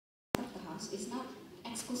chance is not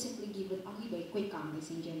exclusively given only by quick count, ladies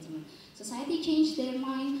and gentlemen. Society changed their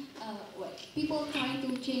mind. People trying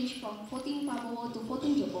to change from voting Prabowo to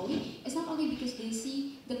voting Jokowi. It's not only because they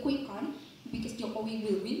see the quick count, because Jokowi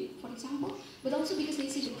will win, for example, but also because they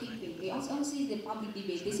see the campaign. They also see the public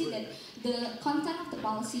debate. They see that the content of the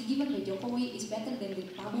policy given by Jokowi is better than the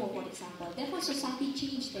Prabowo, for example. Therefore, society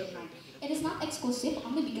changed their mind. It is not exclusive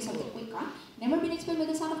only because of the quick count. Never been explained by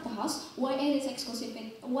the side of the house why it is exclusive.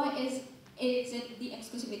 Why is it the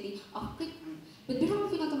exclusivity of quick count? But before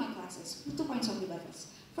moving on to my classes, 2 points of debates.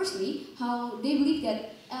 Firstly, how they believe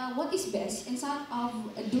that what is best inside of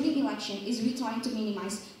during election is we trying to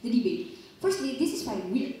minimize the debate. Firstly, this is very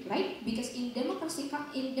weird, right? Because in democratic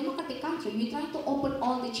country, we try to open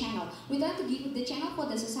all the channel. We try to give the channel for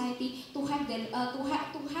the society to have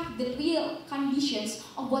the real conditions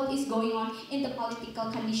of what is going on in the political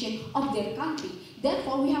condition of their country.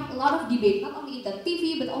 Therefore, we have a lot of debate, not only in the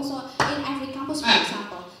TV but also in every campus, for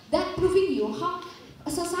example. That proving you how a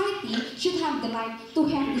society should have the right to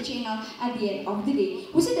have the channel at the end of the day.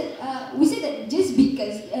 We say that just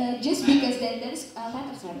because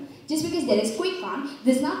there is quick count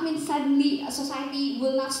does not mean suddenly a society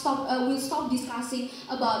will stop discussing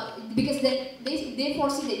about, because they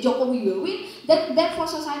foresee that Jokowi will win. Therefore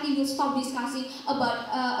society will stop discussing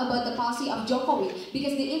about the policy of Jokowi,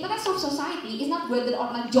 because the interest of society is not whether or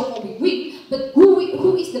not Jokowi win, but who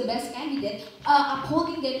is the best candidate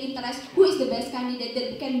upholding their interest, who is the best candidate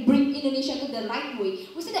that can bring Indonesia to the right way.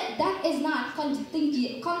 We say that is not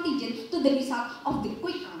contingent to the result of the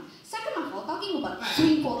quick count. Second of all, talking about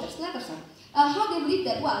swing voters, let us say, how they believe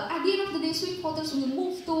that, well, at the end of the day, swing voters will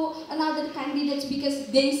move to another candidates because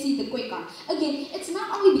they see the quick count. Again, it's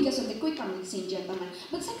not only because of the quick count, ladies and gentlemen,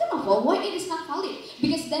 but second of all, why it is not valid?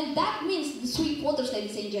 Because then that means the swing voters,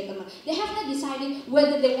 ladies and gentlemen, they have not decided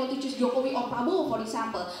whether they want to choose Jokowi or Prabowo, for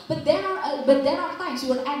example. But there are times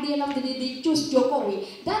when at the end of the day they choose Jokowi.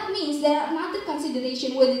 That means there are another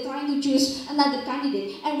consideration where they're trying to choose another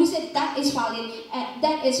candidate, and we said that is valid.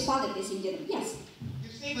 Ladies and gentlemen. Yes.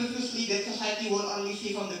 Previously that society will only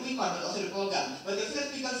see from the quick count but also the program. But the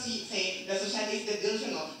first people say that society is that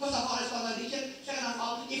delusional. First of all, it's contradiction. Second of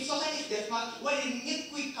all, if society is that smart, why they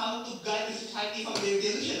need quick count to guide the society from the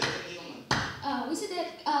delusion? We said that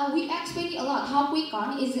we explained a lot how quick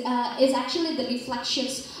count is actually the reflection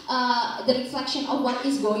of what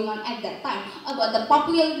is going on at that time, about the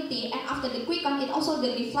popularity, and after the quick count, it also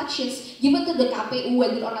the reflections given to the KPU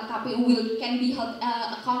whether or not KPU can be held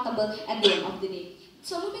accountable at the end of the day.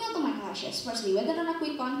 So moving on to my questions. Firstly, whether or not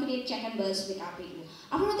quick count create check and balance to the KPU.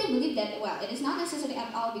 Unfortunately, believe that, well, it is not necessary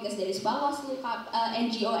at all because there is Bawaslu,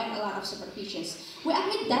 NGO, and a lot of supervisions. We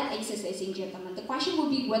admit that exists, ladies and gentlemen. The question would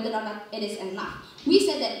be whether or not it is enough. We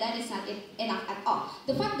said that that is not enough at all.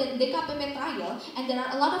 The fact that the KPP trial, and there are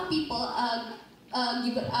a lot of people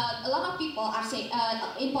are saying,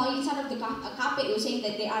 employees inside of the KPU saying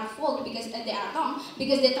that they are fault because they are wrong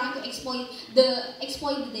because they're trying to exploit the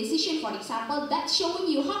decision. For example, that's showing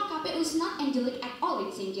you how KPU is not angelic at all,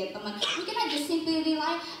 ladies and gentlemen. We cannot just simply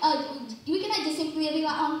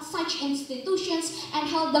rely on such institutions and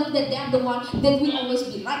tell them that they are the one that will always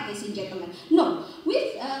be right, ladies and gentlemen. No,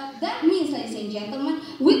 that means, ladies and gentlemen,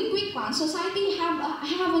 with quick count, society have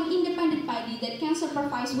an independent body that can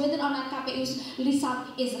supervise whether or not KPU's result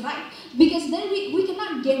is right, because then we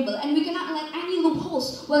cannot gamble and we cannot let any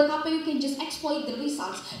loopholes where KPU can just exploit the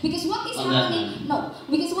results, because what is happening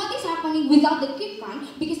without the quick count,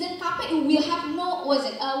 because then KPU will have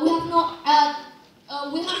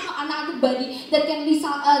another body that can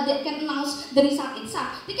announce the result itself.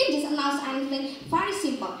 They can just announce anything very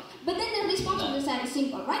simple. But then the response of the side is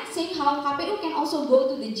simple, right? Saying how KPU can also go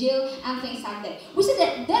to the jail and things like that. We said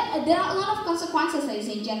that there are a lot of consequences, ladies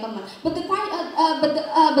and gentlemen. But the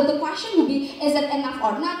question would be, is that enough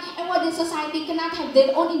or not? And why the society cannot have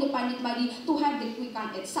their own independent body to have the quick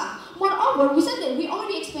count itself. Moreover, we said that we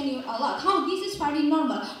already explained a lot how this is very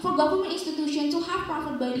normal for government institutions to have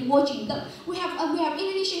private body watching them. We have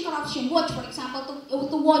Indonesian Corruption Watch, for example,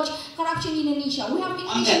 to watch corruption in Indonesia. We have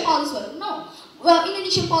Indonesian Police Watch. No. Well,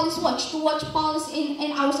 Indonesian Police Watch to watch police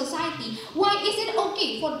in our society. Why is it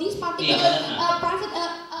okay for this particular private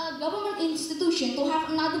government institution to have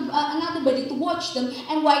another body to watch them,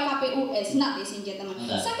 and why KPU is not, ladies and gentlemen?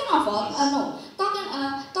 Second of all, no.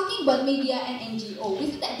 Talking about media and NGO, we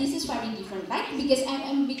think that this is very different, right?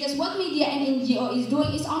 Because what media and NGO is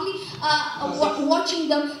doing is only watching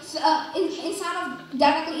them inside of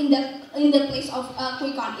directly in the place of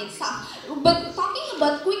quick count itself. But talking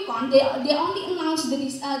about quick count, they only announce the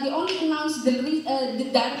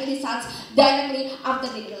direct results directly after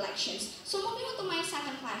the elections. So moving on to my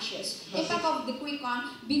second clashes, impact of the quick count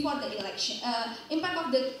before the election, impact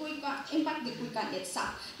of the quick count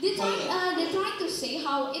itself. They're trying to say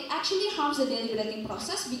how it actually harms the deliberating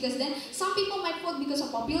process, because then some people might vote because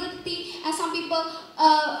of popularity, and some people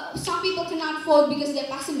cannot vote because they're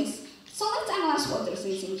pessimists. So let's analyze voters,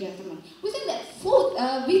 ladies and gentlemen. Within the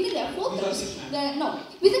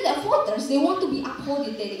voters, they want to be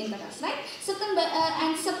upholding their interests, right?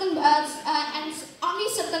 Only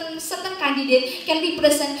certain candidate can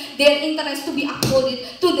represent their interest to be upholded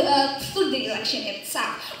to the election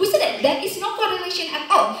itself. We said that is no correlation at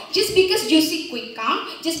all. Just because you see quick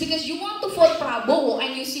count, just because you want to vote Prabowo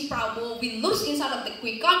and you see Prabowo will lose inside of the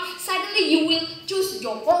quick count, suddenly you will choose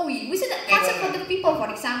Jokowi. We said that concept for the people, for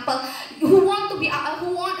example, who want to be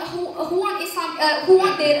who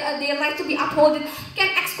want their right to be upholded can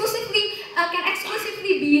exclusively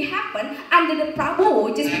be happen under the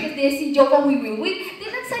Prabowo, just because they see Jokowi will win.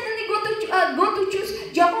 They not suddenly go to choose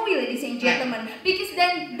Jokowi, ladies and gentlemen, because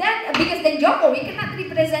then Jokowi cannot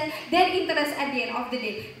represent their interests at the end of the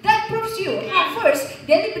day. That proves you how first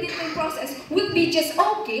deliberating process will be just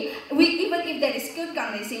okay, even if there is quick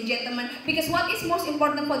count, ladies and gentlemen, because what is most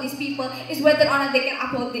important for these people is whether or not they can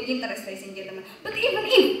uphold the interest, ladies and gentlemen. But even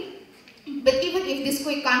if this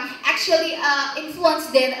quick count actually influence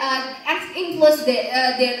their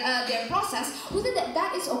process, we think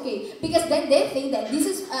that is okay, because then they think that this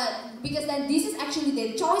is actually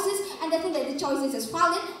their choices, and they think that the choices is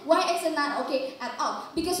valid. Why is it not okay at all?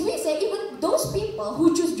 Because we say even those people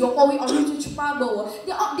who choose Jokowi or who choose Prabowo,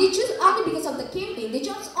 they choose only because of the campaign. They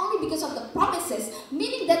choose only because of the promises,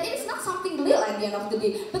 meaning that it is not something real at the end of the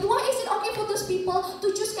day. But why is it okay for those people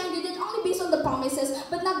to choose candidates only based on the promises,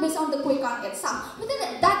 but not based on the quick count itself? We think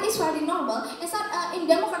that is very normal. It's not in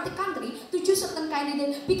democratic country to choose certain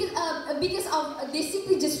candidate because of they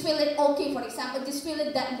simply just feel it okay. For example, just feel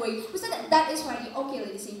it that way. We said that is very okay,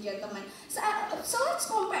 ladies and gentlemen. So let's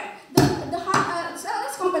compare the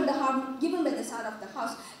harm given by the side of the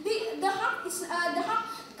house. The harm is the harm.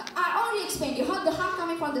 I already explained you how the harm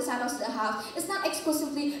coming from the side of the house is not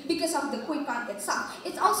exclusively because of the quick count itself.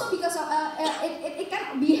 It's also because of it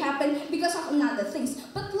can be happen because of another things.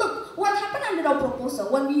 But look, what happened under our proposal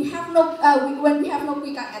when we have no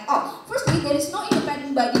quick count at all? Firstly, there is no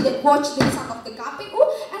independent body that watch the result of the KPU,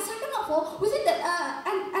 and second of all,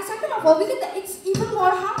 we think that it's even more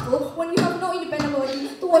harmful when you have no independent body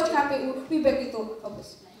to watch KPU. We beg you to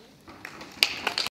focus.